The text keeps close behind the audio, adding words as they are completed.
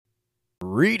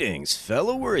Greetings,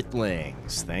 fellow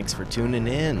Earthlings! Thanks for tuning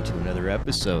in to another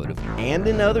episode of And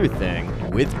Another Thing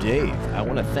with Dave. I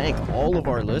want to thank all of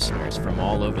our listeners from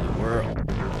all over the world.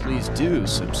 Please do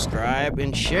subscribe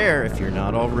and share if you're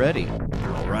not already.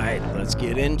 Alright, let's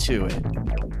get into it.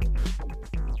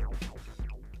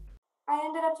 I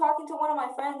ended up talking to one of my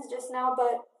friends just now,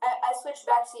 but I switched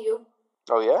back to you.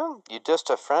 Oh yeah? You dissed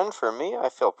a friend for me? I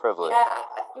feel privileged. Yeah,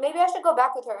 maybe I should go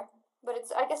back with her, but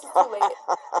I guess it's too late.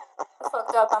 I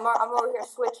fucked up. I'm over here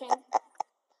switching.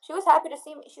 She was happy to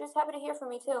see me. She was happy to hear from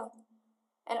me too,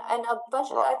 and a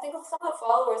bunch of I think some of the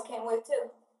followers came with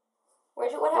too.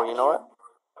 What happened? Well, you know what?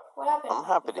 What happened? I'm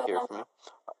happy to hear from you.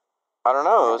 I don't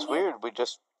know. It was weird.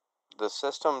 The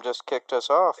system just kicked us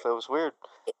off. It was weird.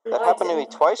 That happened to me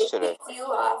twice today. It kicked you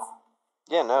off.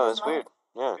 Yeah, no, it was weird.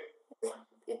 Yeah.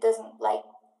 It doesn't like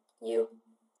you.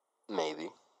 Maybe.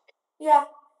 Yeah.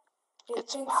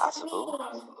 It's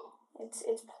possible.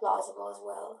 It's plausible as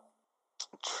well.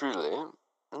 Truly.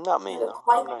 Not me, You though. look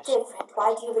quite different.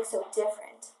 Why do you look so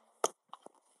different?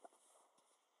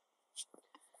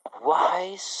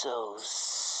 Why so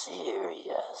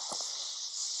serious?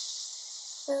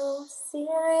 So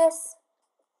serious?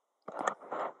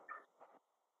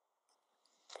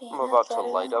 I'm about to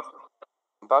light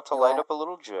up a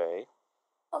little J.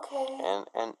 Okay.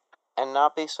 And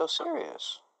not be so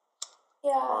serious.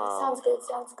 Yeah, sounds good.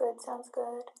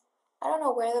 I don't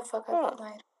know where the fuck I put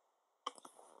my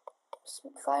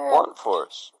fire up. Blunt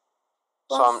Force.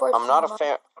 I'm not a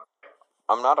fan.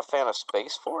 I'm not a fan of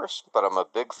Space Force, but I'm a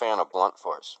big fan of Blunt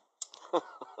Force.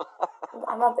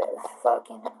 I'm a bit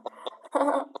fucking.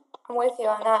 I'm with you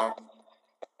on that.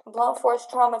 Blunt Force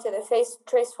trauma to the face.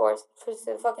 Trace Force to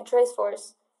the fucking Trace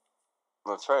Force.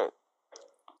 That's right.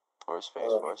 Or Space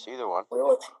Force, either one.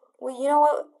 You know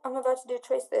what I'm about to do?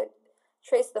 Trace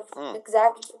the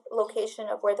exact location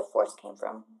of where the force came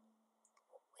from.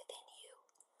 Within you.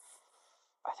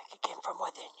 I think it came from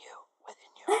within you.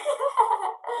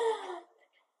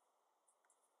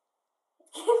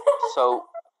 So,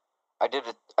 I did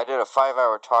a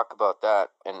 5-hour talk about that,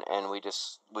 and we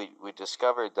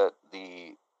discovered that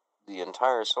the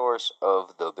entire source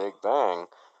of the Big Bang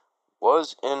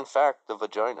was in fact the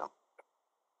vagina.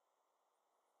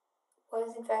 What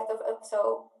is in fact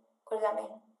so? What does that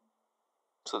mean?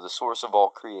 So the source of all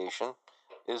creation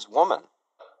is woman.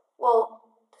 Well,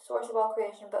 the source of all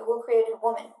creation, but who created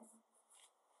woman?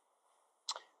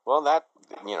 Well, that,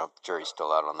 jury's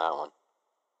still out on that one.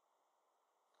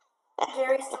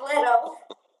 Jerry Stiletto.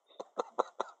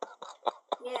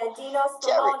 Yeah, Dino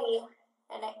Spumoni.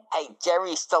 Hey,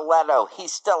 Jerry Stiletto,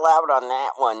 he's still out on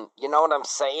that one. You know what I'm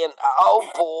saying? Oh,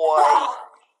 boy.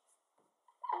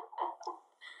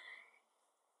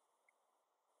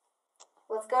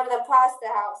 Let's go to the pasta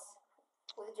house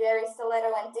with Jerry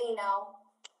Stiletto and Dino.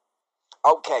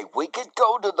 Okay, we could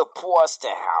go to the pasta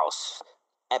house,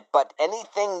 but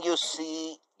anything you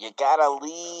see, you gotta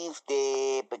leave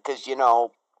there because,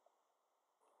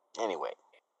 anyway.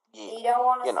 You don't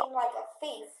want to seem like a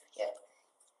thief.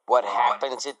 What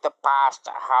happens at the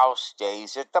pasta house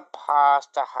stays at the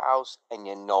pasta house, and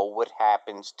you know what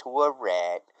happens to a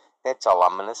rat. That's all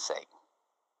I'm gonna say.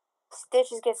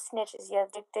 Stitches get snitches. Yeah,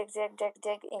 dig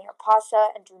in your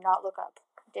pasta and do not look up.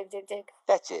 Dig.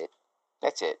 That's it.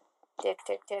 Dig.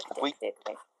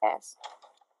 Yes.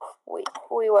 We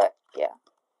what? Yeah.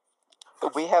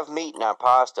 We have meat in our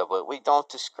pasta, but we don't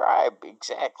describe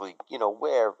exactly,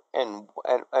 where and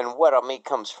what our meat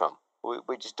comes from.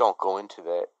 We just don't go into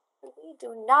that. We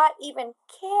do not even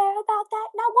care about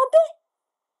that. Not one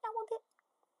bit.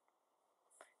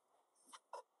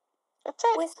 That's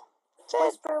it.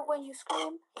 Whisper when you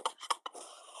scream.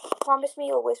 Promise me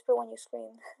you'll whisper when you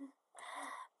scream.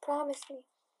 Promise me.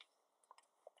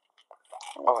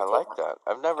 Oh, I like that.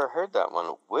 I've never heard that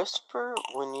one. Whisper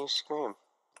when you scream.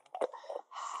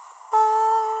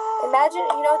 Imagine,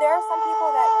 there are some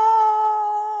people that...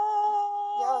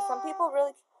 some people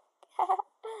really...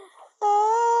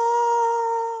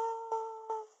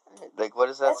 Like, what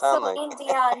does that sound like? Celine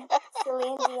Dion.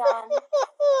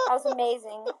 That was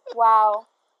amazing. Wow.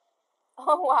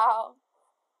 Oh, wow.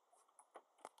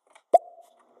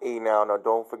 Hey, now,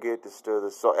 don't forget to stir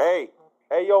the sauce. Hey,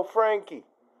 yo, Frankie,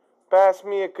 pass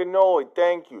me a cannoli,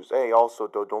 thank yous. Hey, also,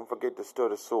 though, don't forget to stir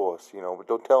the sauce, but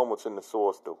don't tell them what's in the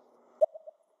sauce, though.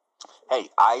 Hey,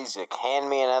 Isaac, hand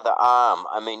me another arm.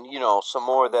 I mean, some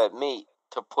more of that meat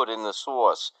to put in the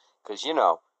sauce. Because,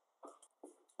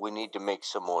 we need to make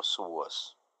some more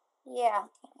sauce. Yeah,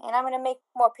 and I'm going to make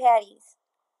more patties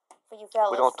for you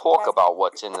fellas. We don't talk about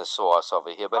what's in the sauce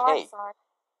over here, but hey. I'm sorry.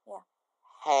 Yeah.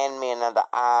 Hand me another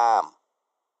arm.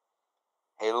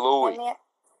 Hey, Louie.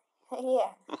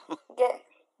 Yeah.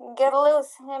 Get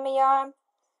loose, hand me your arm.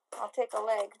 I'll take a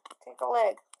leg. Take a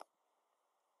leg.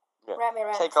 Yeah. Wrap me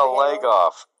around Take the a spaghetti leg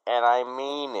off, and I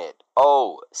mean it.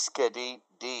 Oh, skadeep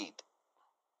deep.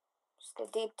 Just go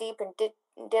deep and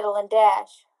diddle and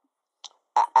dash.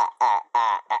 I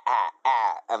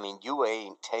mean, you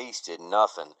ain't tasted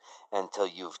nothing until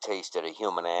you've tasted a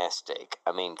human ass steak.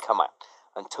 I mean, come on.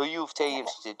 Until you've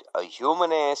tasted a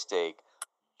human ass steak,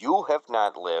 you have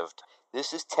not lived.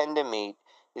 This is tender meat.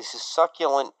 This is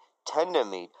succulent, tender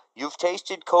meat. You've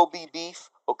tasted Kobe beef?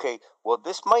 Okay, well,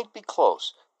 this might be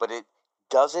close, but it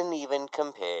doesn't even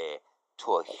compare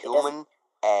to a human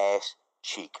ass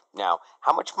cheek. Now,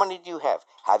 how much money do you have?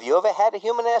 Have you ever had a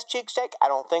human ass cheek steak? I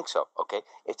don't think so. Okay,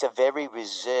 it's a very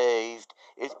reserved.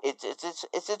 It's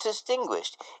a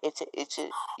distinguished. It's a it's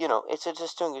a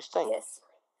distinguished thing. Yes,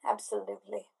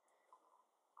 absolutely.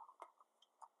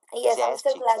 Yes, I'm Ass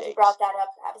so cheek glad you steaks brought that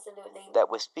up. Absolutely. that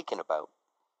we're speaking about.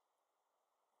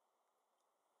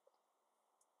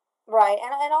 Right,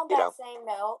 and on You that know, same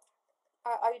note,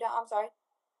 are you done? I'm sorry.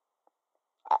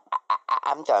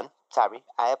 I'm done. Sorry,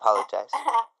 I apologize.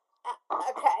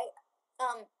 Okay.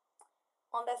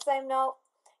 On that same note,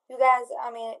 you guys,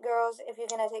 I mean, girls, if you're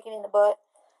gonna take it in the butt,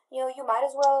 you might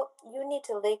as well. You need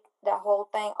to lick that whole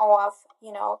thing off.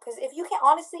 Because if you can,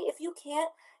 honestly, if you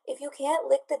can't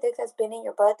lick the dick that's been in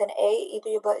your butt, then either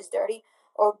your butt is dirty,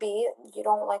 or B, you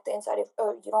don't like the inside of,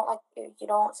 or you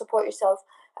don't support yourself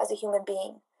as a human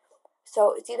being.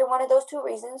 So it's either one of those two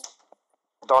reasons.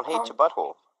 Don't hate your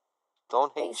butthole.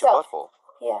 Don't hate your Yourself. butthole.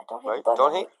 Yeah, don't hate Right? your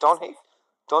butthole.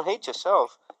 Don't hate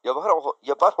yourself. Your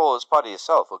butthole is part of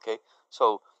yourself. Okay,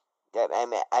 so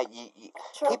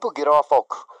True. people get all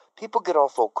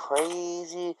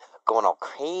crazy, going all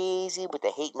crazy with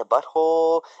the hate in the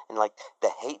butthole and like the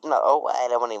hate in the I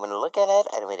don't want to even look at it.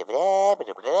 I don't want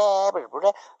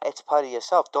to. It's part of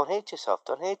yourself. Don't hate yourself.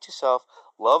 Don't hate yourself.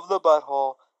 Love the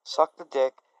butthole. Suck the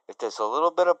dick. If there's a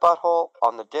little bit of butthole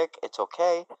on the dick, it's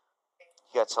okay.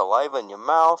 You got saliva in your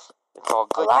mouth. It's all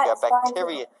good. You got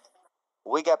bacteria.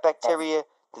 We got bacteria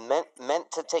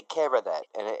meant to take care of that,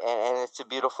 and it's a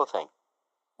beautiful thing.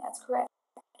 That's correct.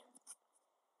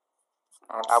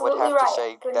 Absolutely I would have to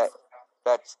say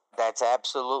that's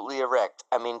absolutely erect.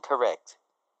 I mean, correct.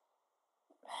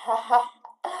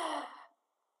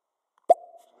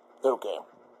 Okay.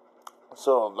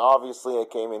 So, obviously I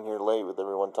came in here late with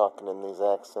everyone talking in these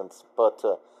accents, but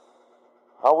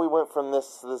how we went from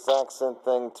this accent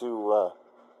thing to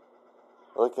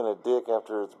licking a dick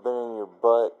after it's been in your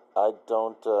butt, I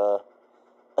don't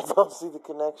see the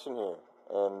connection here.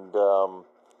 And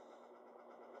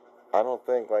I don't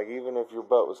think, like, even if your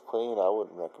butt was clean, I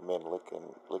wouldn't recommend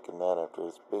licking that after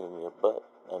it's been in your butt.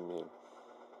 I mean, it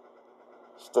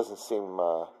just doesn't seem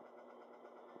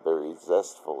very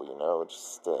zestful,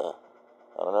 just I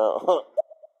don't know.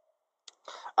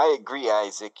 I agree,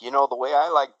 Isaac. The way I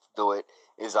like to do it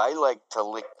is I like to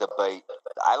lick the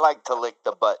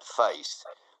butt first.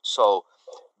 So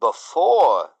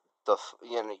before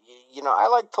I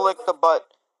like to lick the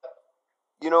butt,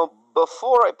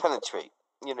 before I penetrate.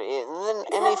 And then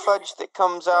any fudge that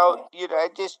comes out, I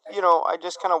just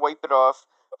kind of wipe it off,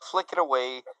 flick it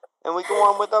away, and we go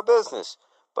on with our business.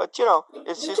 But it's you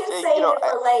just can save it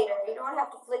for later. You don't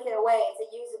have to flick it away. It's a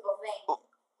usable thing.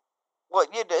 Well,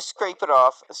 you just scrape it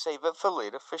off and save it for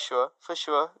later, for sure,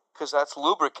 because that's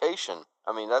lubrication.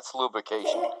 I mean, that's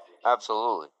lubrication,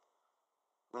 absolutely.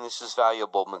 And this is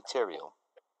valuable material.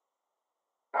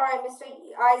 All right, Mr.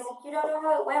 Isaac, you don't know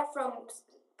how it went from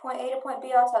point A to point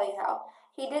B. I'll tell you how.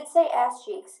 He did say ass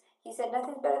cheeks. He said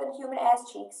nothing's better than human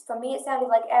ass cheeks. For me, it sounded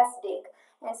like ass dick.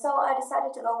 And so I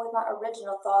decided to go with my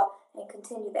original thought and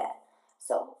continue that.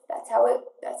 So that's how the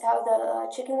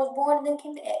chicken was born, and then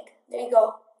came the egg. There you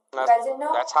go. You guys didn't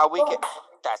know? That's how we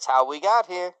got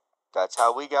here. That's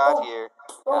how we got here.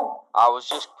 Boom. I was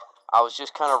just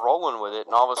kind of rolling with it,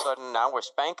 and all of a sudden now we're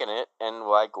spanking it, and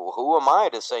like, who am I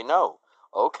to say no?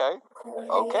 Okay.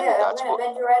 Yeah, that's I'm gonna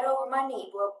bend you right over my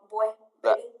knee, boy.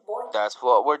 That's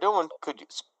what we're doing.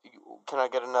 Can I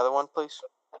get another one, please?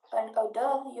 Oh,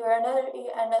 duh! You're another thing.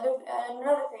 Ooh. I'll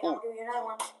give you another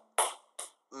one.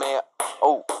 May I?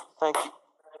 Oh, thank you.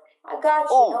 I got you.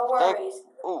 No worries.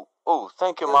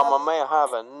 Thank you, Mama. May I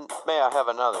have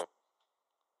another?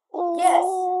 Ooh. Yes.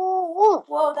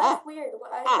 Whoa, that's weird.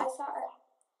 I saw it.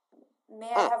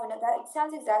 May I have another? That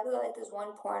sounds exactly like this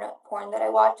one porn that I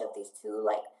watched of these two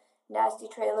like nasty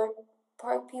trailer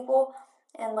park people,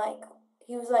 and like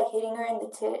he was like hitting her in the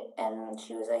tit, and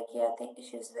she was like, thank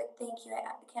you.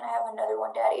 Can I have another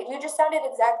one, Daddy? You just sounded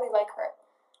exactly like her,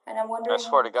 and I'm wondering. I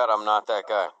swear to God, I'm not that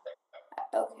guy.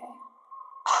 Okay.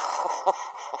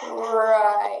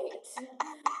 Right.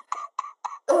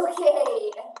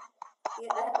 Okay.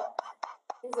 Yeah.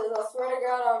 He says, I swear to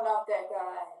God, I'm not that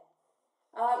guy.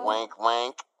 Wink,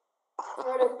 wink.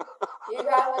 Swear to you guys,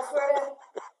 I swear to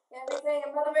everything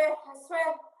and Mother Bear, I swear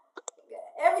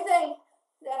everything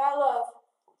that I love,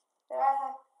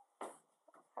 that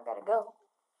I gotta go.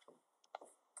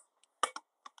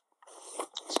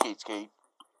 Skeet, skeet.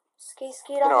 Skeet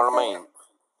You know what I mean?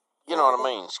 You know what I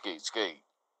mean? Skeet, skeet.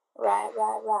 Right.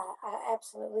 I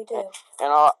absolutely do.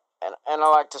 And I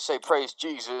like to say, praise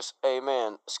Jesus,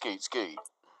 amen. Skeet, skeet.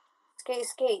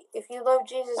 Skeet. If you love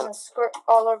Jesus, and squirt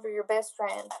all over your best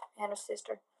friend and a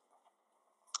sister.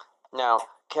 Now,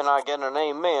 can I get an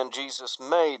amen? Jesus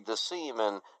made the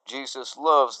semen. Jesus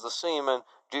loves the semen.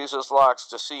 Jesus likes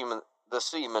the semen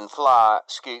fly.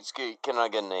 Skeet, skeet. Can I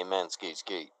get an amen? Skeet,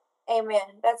 skeet.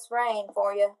 Amen. That's rain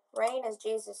for you. Rain is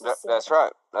Jesus' semen. That's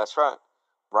right. That's right.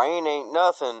 Rain ain't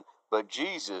nothing but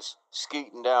Jesus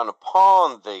skeeting down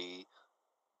upon thee,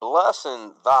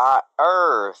 blessing thy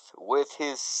earth with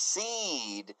his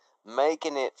seed,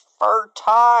 making it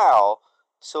fertile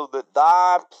so that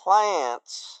thy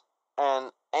plants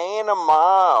and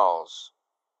animals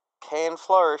can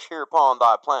flourish here upon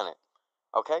thy planet.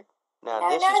 Okay? Now,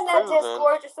 this is Isn't that proven. just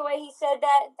gorgeous the way he said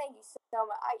that? Thank you so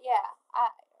much.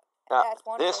 Now, that's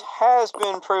wonderful. this has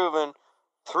been proven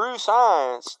through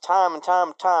science time and time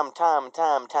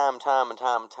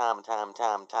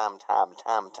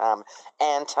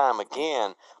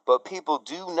again, but people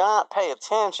do not pay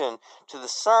attention to the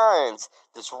science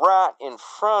that's right in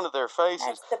front of their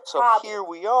faces. So here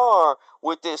we are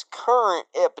with this current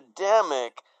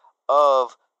epidemic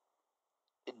of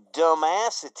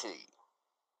dumbassity.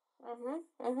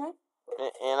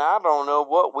 And I don't know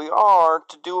what we are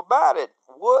to do about it.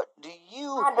 What do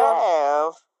you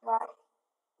have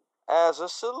as a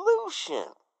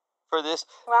solution for this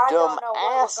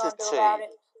dumbassity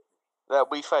that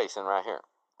we facing right here,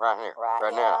 right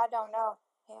now? I don't know.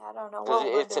 I don't know what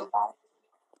we're doing about it.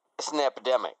 It's an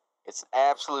epidemic. It's an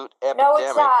absolute epidemic. No,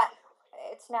 it's not.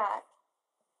 It's not.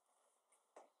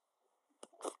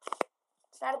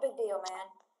 It's not a big deal, man.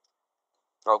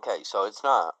 Okay, so it's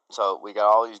not. So we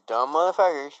got all these dumb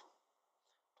motherfuckers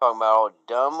talking about all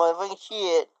dumb motherfucking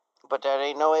shit, but that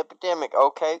ain't no epidemic.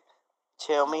 Okay,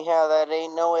 tell me how that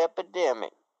ain't no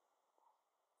epidemic.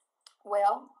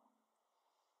 Well,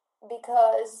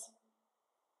 because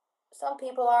some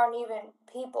people aren't even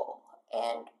people,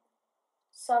 and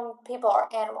some people are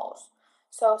animals.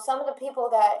 So some of the people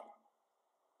that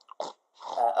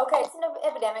okay, it's an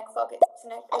epidemic. Fuck it, it's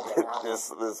an epidemic.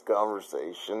 This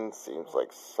conversation seems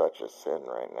like such a sin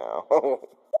right now.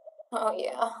 Oh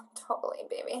yeah, totally,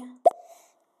 baby.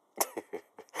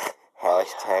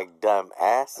 Hashtag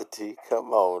dumbassity.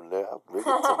 Come on now, bring it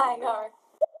to me. I know.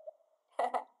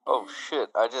 Oh shit!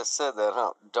 I just said that,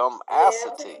 huh? Dumbassity. Yeah,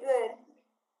 pretty good.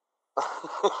 You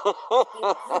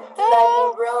bloody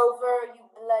rover! You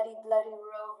bloody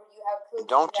rover! You have cookies.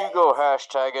 Don't you go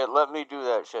hashtag it. Let me do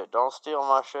that shit. Don't steal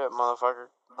my shit, motherfucker.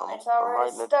 I'm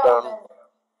writing it down.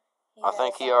 Yeah, I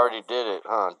think he already did it,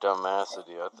 huh?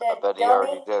 Dumbassity. I bet he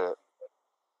already did it.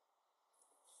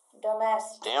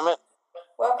 Dumbass. Damn it!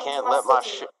 Welcome Can't to let my my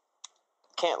city. shit.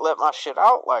 Can't let my shit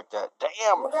out like that.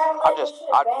 Damn! I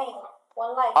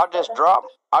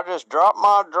just dropped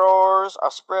my drawers. I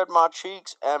spread my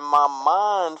cheeks, and my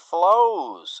mind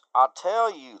flows. I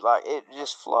tell you, like it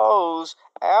just flows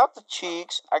out the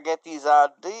cheeks. I get these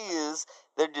ideas.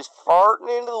 They're just farting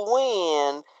into the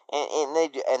wind, and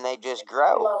they just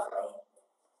grow.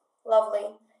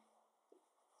 Lovely.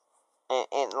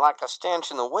 And like a stench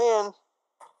in the wind.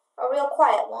 A real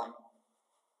quiet one.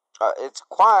 It's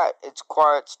quiet. It's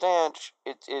quiet stench.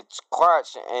 It's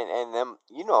quiet, and them.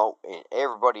 You know,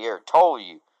 everybody here told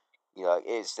you. You know,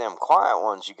 it's them quiet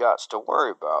ones you got to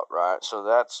worry about, right? So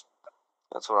that's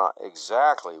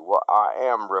exactly what I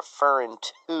am referring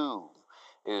to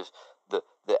is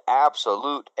the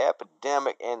absolute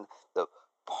epidemic and the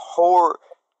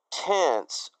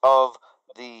portents of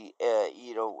the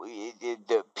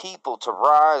the people to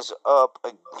rise up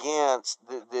against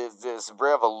this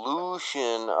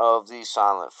revolution of these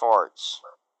silent farts.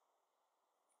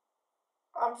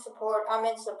 I'm in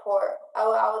support. I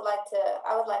would like to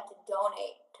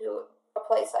donate to a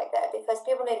place like that because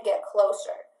people need to get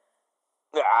closer.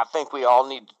 Yeah, I think we all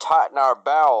need to tighten our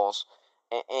bowels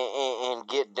and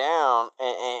get down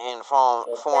and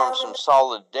form some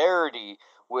solidarity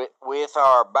with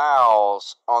our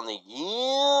bowels on the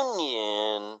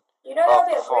union. You know, that'd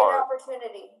be a great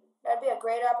opportunity. That'd be a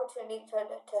great opportunity to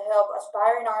help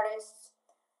aspiring artists,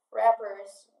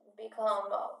 rappers become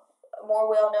more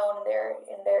well known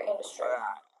in their industry.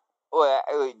 Well,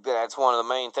 that's one of the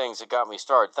main things that got me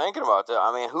started thinking about that.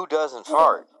 I mean, who doesn't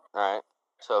fart, right?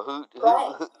 So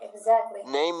Right, who exactly.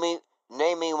 name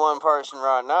me one person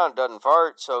right now that doesn't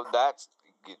fart. So that's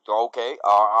okay.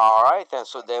 All right then.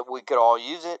 So that we could all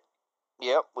use it.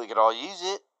 Yep, we could all use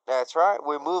it. That's right.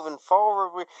 We're moving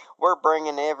forward. We're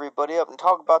bringing everybody up and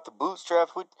talk about the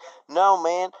bootstraps. No,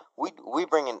 man. We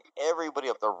bringing everybody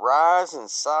up. The rising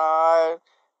tide.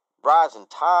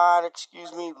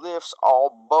 Excuse me, lifts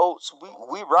all boats.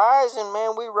 We rising,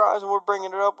 man. We rising. We're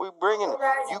bringing it up. We bringing. We're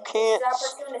rising. You can't. This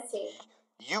is opportunity.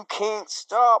 You can't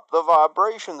stop the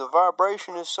vibration. The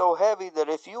vibration is so heavy that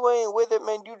if you ain't with it,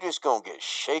 man, you just gonna get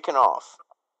shaken off.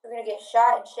 You're gonna get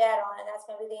shot and shat on, and that's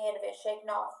gonna be the end of it. Shaken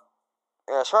off.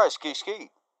 That's right. Ski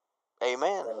ski.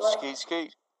 Amen. Good luck. Ski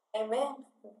ski. Amen.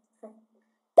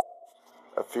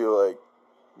 I feel like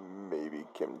maybe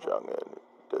Kim Jong-un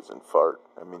doesn't fart.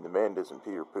 I mean, the man doesn't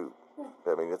pee or poop.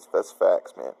 I mean, that's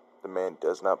facts, man. The man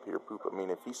does not pee or poop. I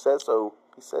mean, if he says so,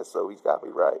 he says so. He's got to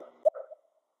be right.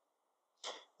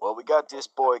 Well, we got this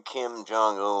boy Kim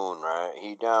Jong-un, right?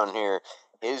 He down here,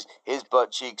 his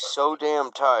butt cheeks so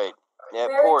damn tight. That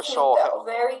Very poor cute, soul. though.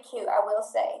 Very cute, I will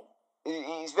say.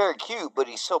 He's very cute, but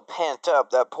he's so pent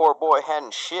up. That poor boy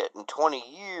hadn't shit in 20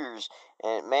 years,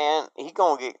 and man, he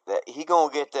gonna get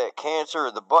that cancer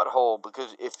of the butthole,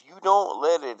 because if you don't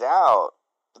let it out,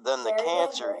 then the Very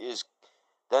cancer dangerous.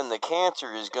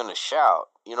 is gonna shout.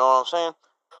 You know what I'm saying?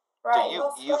 Right, So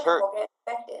most you've women heard will get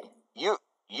infected.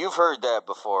 you've heard that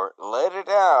before. Let it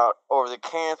out, or the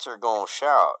cancer gonna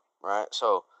shout. Right?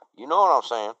 So you know what I'm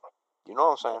saying. You know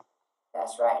what I'm saying.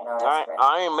 That's right. No, that's right.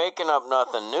 I ain't making up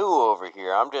nothing new over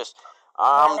here. I'm just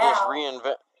Earlier.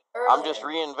 I'm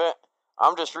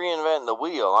just reinventing the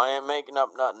wheel. I ain't making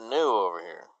up nothing new over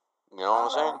here. You know what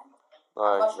I'm saying?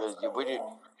 Like we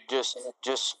just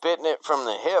spitting it from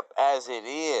the hip as it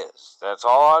is. That's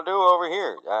all I do over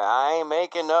here. I ain't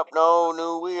making up no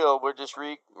new wheel. We're just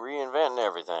reinventing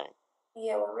everything.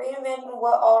 Yeah, we're reinventing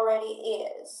what already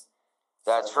is.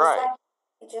 That's so right.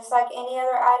 Just like any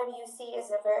other item you see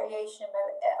is a variation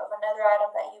of another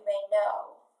item that you may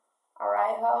know. All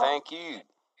right, Ho? Thank you.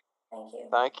 Thank you.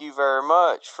 Thank you very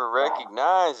much for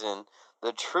recognizing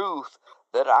the truth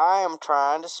that I am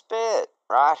trying to spit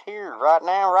right here, right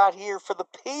now, right here for the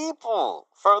people.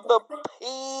 For the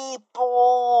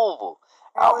people.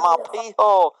 Out my pee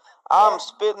hole. I'm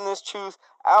spitting this truth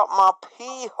out my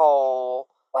pee hole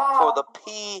for the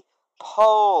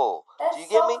people. Do you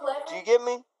get me? Do you get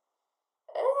me?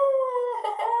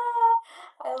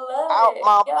 I love out it.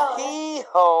 my pee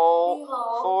hole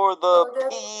for the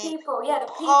people. Yeah, the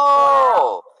people.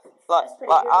 Wow. Like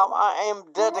I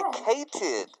am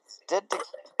dedicated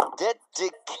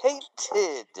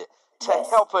to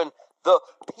helping the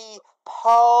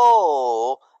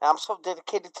people. I'm so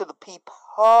dedicated to the people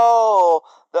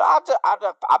that I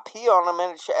pee on them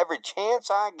every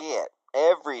chance I get.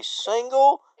 Every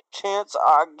single chance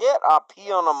I get, I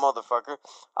pee on a motherfucker.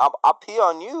 I pee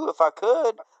on you if I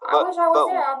could. I wish I was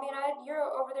there. I mean, you're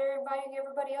over there inviting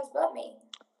everybody else but me.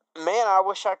 Man, I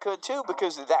wish I could too,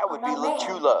 because that would be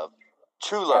true love.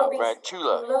 True love, right? True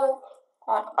love.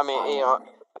 I mean, you know,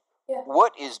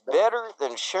 what is better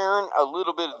than sharing a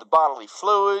little bit of the bodily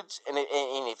fluids? And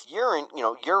if urine, you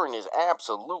know, urine is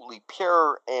absolutely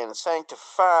pure and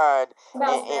sanctified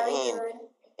and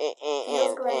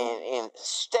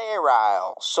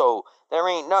sterile. So there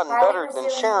ain't nothing better than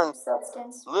sharing a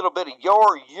little bit of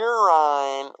your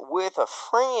urine with a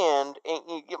friend. And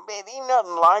man, ain't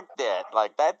nothing like that.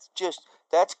 Like that's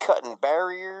cutting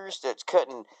barriers. That's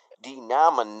cutting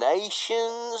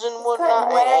denominations and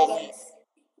whatnot.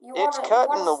 It's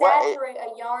cutting the saturate a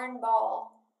yarn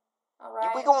ball. All right.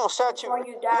 We're gonna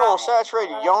saturate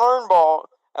a yarn ball,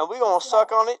 and we're gonna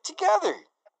suck on it together.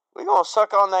 We're gonna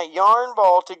suck on that yarn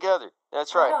ball together.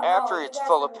 That's right. After it's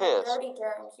full of piss. Dirty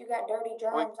germs. You got dirty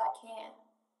germs. I can't.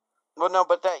 Well, no,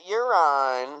 but that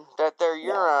urine,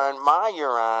 my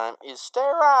urine, is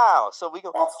sterile. So we're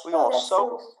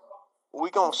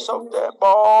gonna soak that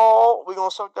ball. We're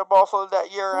gonna soak that ball full of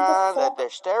that urine. That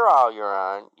sterile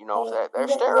urine. You know, they're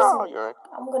sterile urine.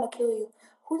 I'm gonna kill you.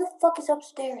 Who the fuck is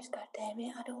upstairs?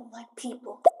 Goddammit! I don't like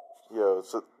people. Yo,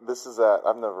 so this is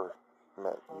I've never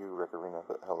met you, Rickarina,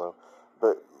 but hello.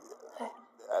 But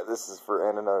this is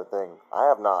and another thing. I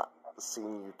have not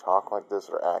seen you talk like this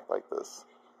or act like this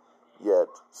yet.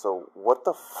 So what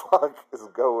the fuck is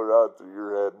going on through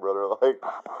your head, brother? Like,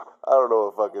 I don't know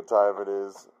what fucking time it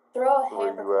is.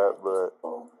 Where you at, but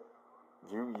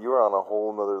you're on a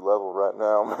whole nother level right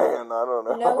now, man. I don't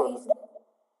know. No,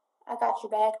 I got your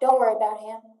back. Don't worry about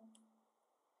him.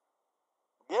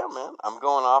 Yeah, man. I'm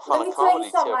going off on a comedy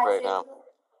tip right now.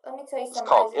 let me tell you It's something.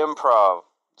 called Isaac. improv.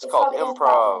 It's called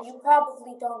improv. And you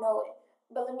probably don't know it,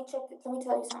 but let me tell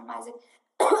you something, Isaac.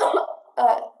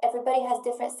 Everybody has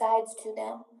different sides to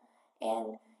them,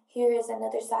 and here is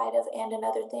another side of and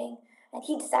another thing, and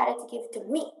he decided to give it to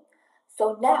me.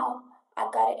 So now I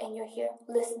got it, and you're here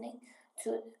listening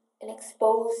to an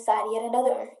exposed side, yet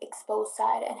another exposed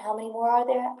side, and how many more are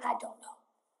there? I don't know.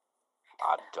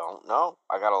 I don't know.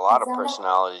 I got a lot of Sound like-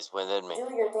 personalities within me.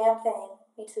 Do your damn thing.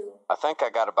 Me too. I think I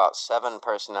got about 7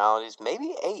 personalities,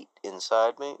 maybe 8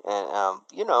 inside me. And,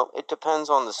 it depends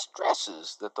on the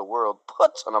stresses that the world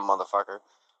puts on a motherfucker,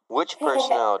 which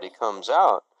personality comes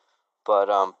out. But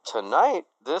tonight,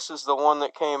 this is the one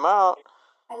that came out.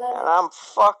 I love And it.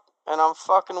 I'm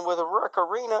fucking with Rick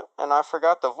Arena, and I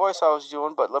forgot the voice I was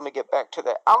doing, but let me get back to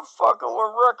that. I'm fucking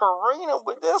with Rick Arena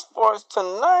with this voice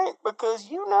tonight because,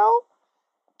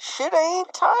 shit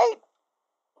ain't tight.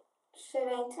 Shit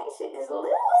ain't tight. Shit is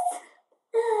loose.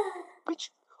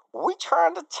 We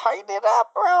trying to tighten it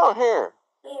up around here.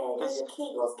 Yeah, do the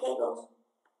kegels.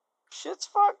 Shit's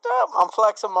fucked up. I'm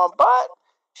flexing my butt.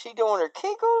 She doing her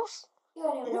kegels. You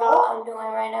don't even know what I'm doing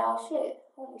right now. Shit.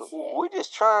 Holy shit. We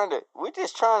just trying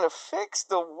to fix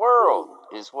the world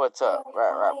is what's up.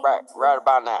 Right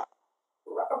about now.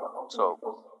 So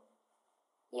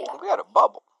yeah. we got a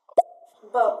bubble.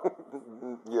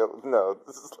 Yeah, no,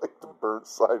 this is like the burnt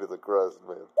side of the crust,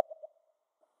 man.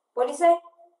 What do you say?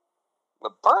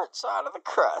 The burnt side of the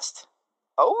crust.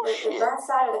 Oh The shit. burnt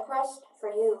side of the crust for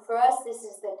you. For us, this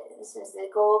is the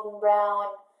golden brown.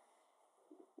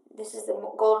 This is the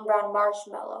golden brown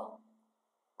marshmallow.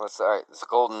 It's a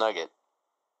golden nugget.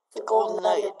 It's a golden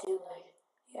nugget, dude.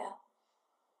 Yeah.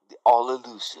 The all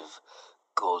elusive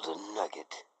golden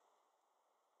nugget.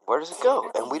 Where does it go?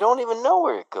 And we don't even know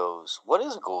where it goes. What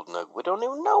is a golden nugget? We don't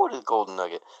even know what is a golden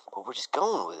nugget, but we're just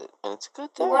going with it, and it's a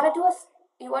good thing. You want to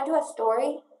do a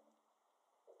story?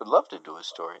 Would love to do a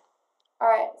story. All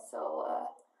right, so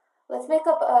let's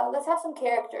have some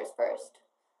characters first.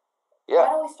 Yeah. Why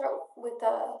don't we start with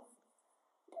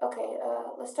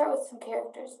let's start with some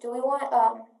characters. Do we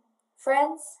want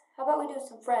friends? How about we do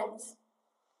some friends?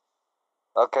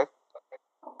 Okay.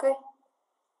 Okay.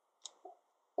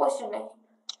 What's your name?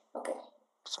 Okay.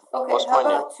 What's How my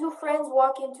name? about 2 friends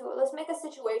walk into it? Let's make a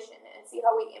situation and see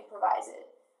how we improvise it.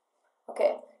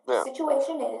 Okay. Yeah. The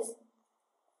situation is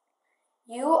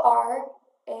you are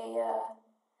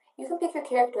you can pick your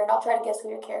character and I'll try to guess who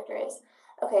your character is.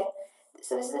 Okay.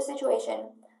 So this is the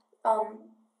situation.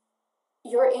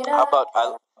 You're in a How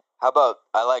about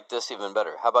I like this even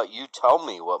better. How about you tell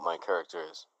me what my character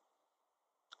is?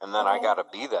 And then I Okay. gotta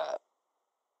be that.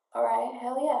 All right.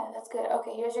 Hell yeah. That's good.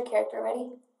 Okay, here's your character.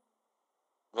 Ready?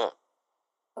 Yeah.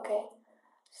 Okay.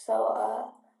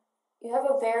 So you have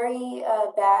a very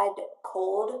bad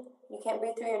cold. You can't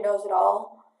breathe through your nose at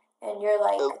all. And you're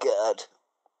like Oh God.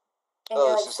 and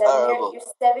you're this like is 7 horrible. years,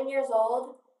 you're 7 years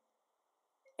old,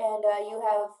 and you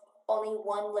have only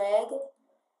one leg,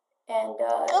 and you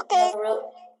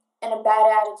have a bad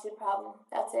attitude problem.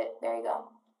 That's it. There you go.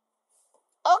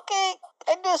 Okay.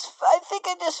 I think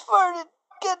I just farted.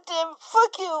 Goddamn,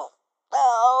 fuck you.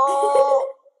 Oh,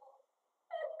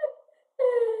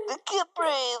 I can't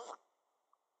breathe.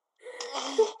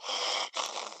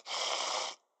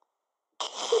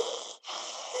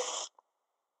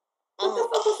 What the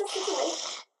fuck was the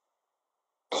situation?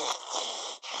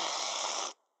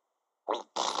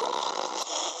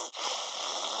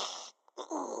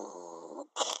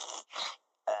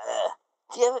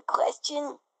 Do you have a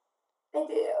question? I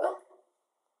do.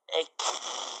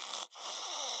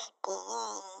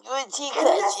 What's your What does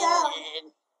that sound?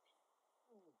 question?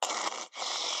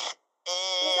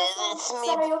 That's me.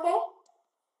 Are you okay?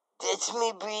 That's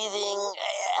me breathing.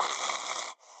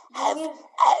 You need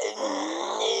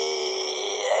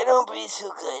I don't breathe so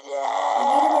good. an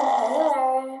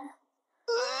inhaler.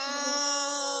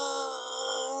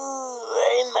 I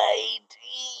might.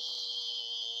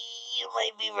 You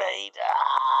might be right.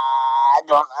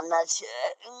 I'm not sure.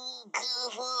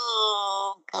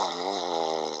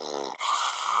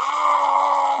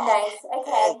 Nice.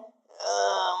 Okay.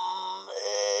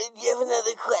 Do you have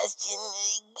another question?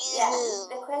 Yeah.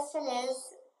 The question is,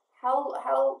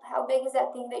 how big is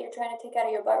that thing that you're trying to take out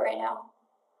of your butt right now?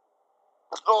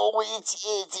 Oh, it's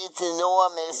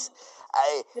enormous.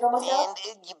 Is it almost out?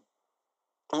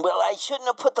 Well, I shouldn't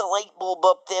have put the light bulb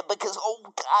up there because, oh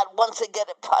God, once I get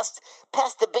it past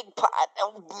the big pot,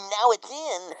 now it's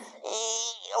in.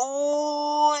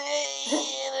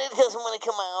 It doesn't want to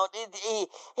come out.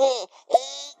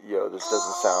 Yo, this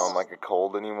doesn't sound like a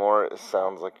cold anymore. It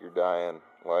sounds like you're dying.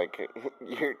 Like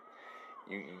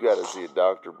You gotta see a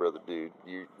doctor, brother, dude.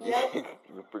 You're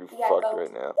pretty fucked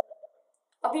right now.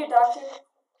 I'll be your doctor.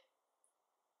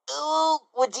 Oh,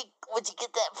 would you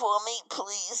get that for me,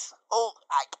 please? Oh,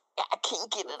 I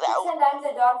can't get it out. Pretend I'm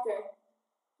the doctor.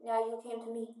 Now you came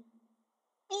to me.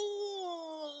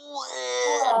 Hello,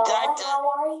 doctor. How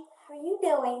are you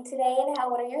doing today, and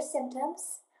what are your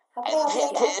symptoms? How can I help you?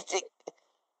 Fantastic.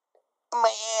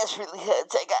 My ass really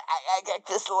hurts. I got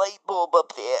this light bulb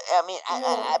up there. I mean,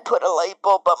 I put a light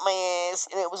bulb up my ass,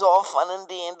 and it was all fun and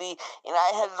dandy, and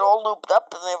I had it all looped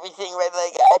up and everything, right?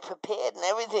 Like, I prepared and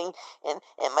everything, and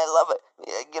my lover,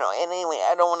 and anyway,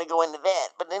 I don't want to go into that,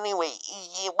 but anyway,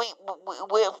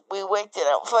 we worked it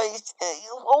out first. I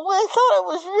thought I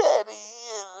was ready.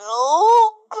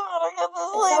 Oh, God, I got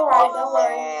this light bulb. It's alright, don't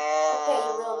worry. Okay,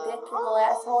 you little dick, you little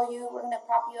asshole, we're gonna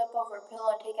prop you up over a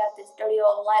pillow and take out this dirty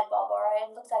old light bulb, alright?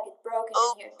 It looks like it's broken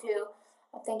in here, too.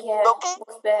 I think, it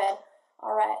looks bad.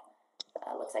 Alright.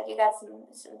 Looks like you got some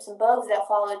bugs that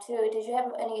followed, too. Did you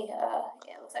have any,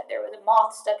 it looks like there was a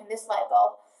moth stuck in this light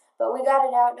bulb. But we got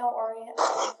it out, don't worry.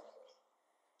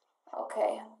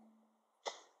 Okay.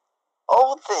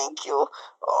 Oh, thank you.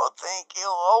 Oh,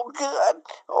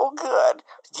 good.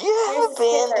 Do you have a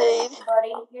Band-Aid?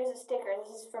 Buddy, here's a sticker.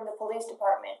 This is from the police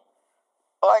department.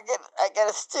 Oh, I got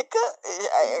a sticker?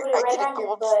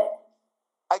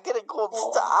 I get a gold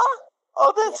star?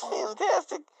 Oh, that's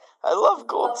fantastic. I love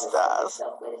gold stars.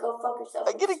 Way to go fuck yourself.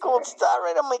 I get a gold star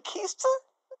right on my keister?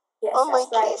 Yes, on my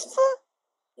keister?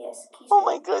 Yes, keister. Oh,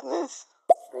 my goodness.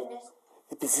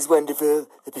 This is wonderful.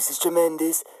 This is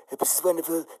tremendous. This is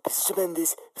wonderful. This is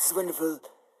tremendous. This is wonderful.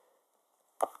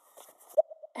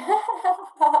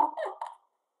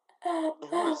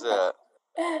 Who was that?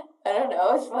 I don't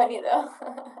know. It's funny, though.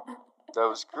 That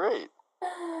was great.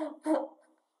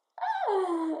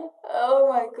 Oh,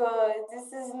 my God.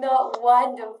 This is not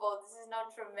wonderful. This is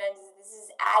not tremendous. This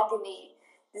is agony.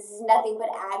 This is nothing but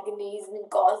agony has been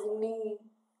causing me.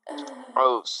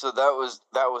 Oh, so that was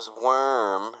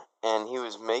Worm, and he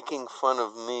was making fun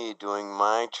of me doing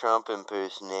my Trump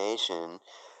impersonation.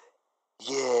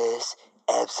 Yes,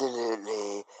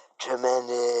 absolutely.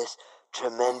 Tremendous.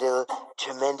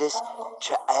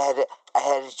 I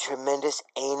had a tremendous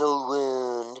anal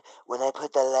wound when I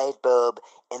put the light bulb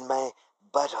in my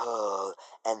butthole,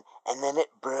 and then it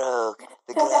broke.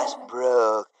 The glass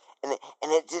broke. And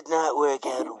it did not work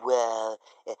out well.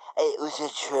 It was a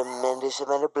tremendous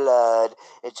amount of blood.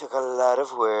 It took a lot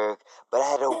of work, but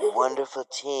I had a wonderful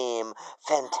team,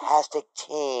 fantastic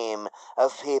team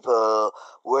of people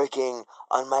working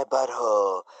on my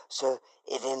butthole. So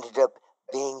it ended up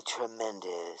being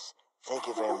tremendous. Thank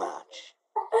you very much.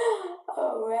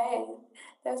 All right.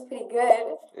 That was pretty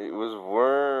good. It was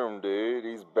Worm, dude.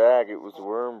 He's back. It was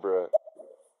Worm, bro.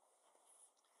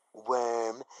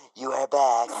 Worm, you are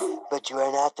back, but you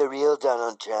are not the real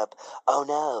Donald Trump. Oh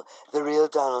no, the real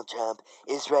Donald Trump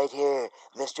is right here.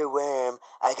 Mr. Worm,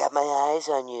 I got my eyes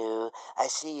on you. I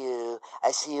see you,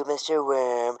 Mr.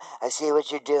 Worm. I see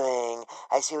what you're doing.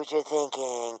 I see what you're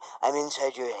thinking. I'm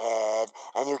inside your head,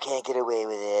 and you can't get away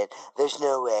with it. There's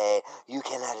no way. You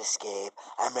cannot escape.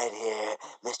 I'm right here,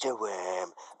 Mr.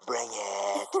 Worm. Bring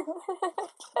it.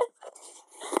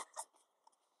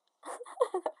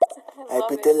 I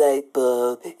put the light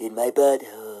bulb in my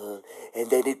butthole, and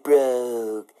then it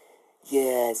broke.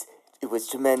 Yes, it was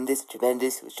tremendous. It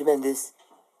was tremendous.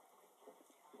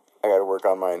 I gotta work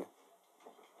on mine.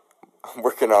 I'm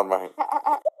working on mine.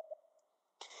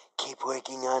 Keep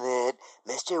working on it,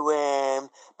 Mr. Worm,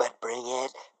 but bring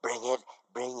it.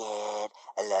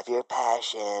 I love your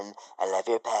passion,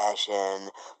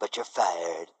 but you're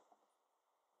fired.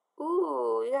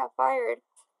 Ooh, you got fired.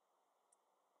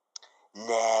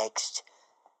 Next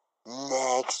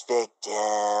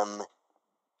victim.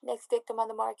 Next victim on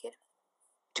the market.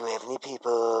 Do we have any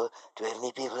people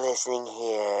listening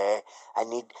here? I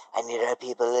need our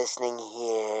people listening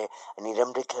here. I need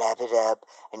them to clap it up.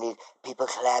 I need people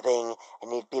clapping. I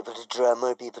need people to drum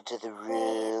more people to the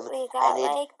room. We got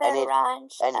the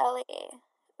ranch, Ellie.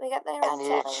 We got the ranch, I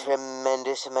need a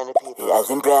tremendous amount of people. It has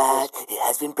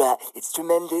been brought. It's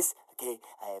tremendous. Okay,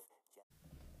 I have...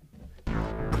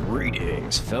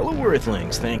 Greetings, fellow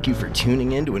Earthlings. Thank you for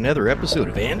tuning in to another episode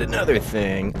of And Another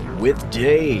Thing with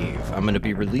Dave. I'm going to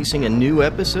be releasing a new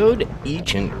episode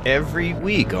each and every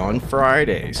week on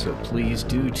Friday, so please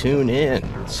do tune in,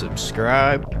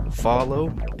 subscribe,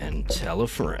 follow, and tell a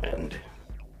friend.